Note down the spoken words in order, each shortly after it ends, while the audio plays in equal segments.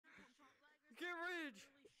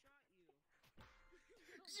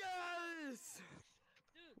Yes!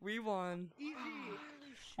 We won. Easy.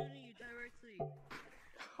 Literally shooting you directly.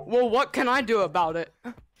 Well, what can I do about it?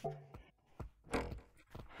 Guys,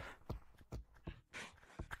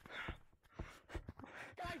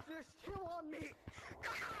 there's two on me!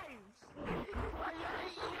 Guys! I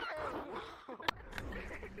hate you!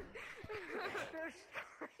 There's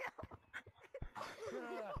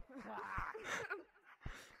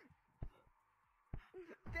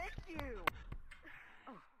Thank you!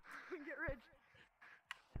 Oh, get rich.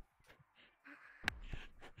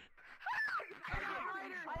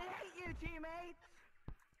 I hate you, teammates!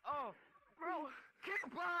 Oh, bro, kick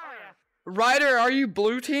butt! Oh, yeah. Ryder, are you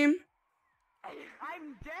blue team?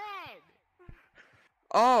 I'm dead!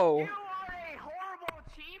 Oh. You are a horrible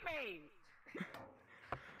teammate!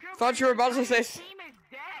 Thought you were about to say. Your team is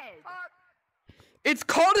dead! It's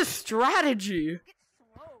called a strategy. Get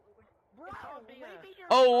slowed. Bro, maybe you're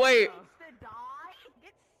Oh, wait. supposed to die?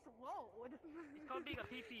 Get slowed. It's called being a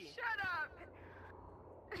PP. Shut up!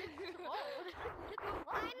 Get slowed.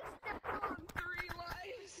 Mine's the on 3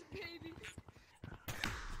 lives, baby.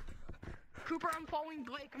 Cooper, I'm following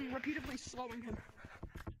Blake. I'm repeatedly slowing him.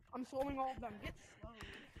 I'm slowing all of them. Get slowed.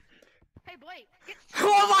 Hey, Blake, get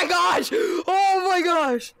slowed. Oh my gosh! Oh my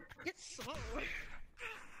gosh! Get slowed.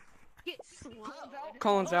 Get slowed.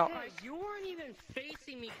 Colin's out. You weren't even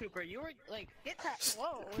facing me, Cooper. You were like, Get that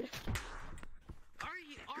slowed.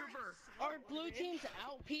 are blue teams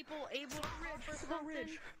out people able to run for something? What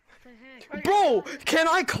the heck? Bro, can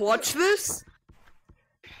I clutch this?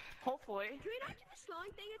 Hopefully. Can we not do the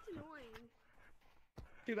slowing thing? It's annoying.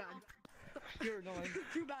 Too bad. You're annoying.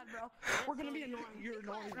 Too bad, bro. We're gonna be annoying. You're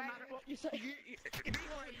annoying. No matter what you say.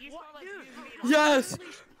 You saw like Yes!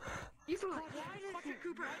 You saw like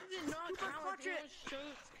Cooper. Why does it not count like it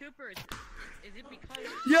shows Cooper? Is it because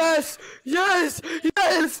Yes! Yes!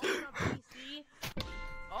 Yes! on a PC?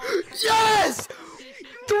 Oh, Yes!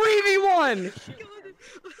 3v1!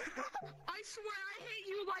 I swear I hate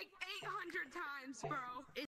you like 800 times, bro.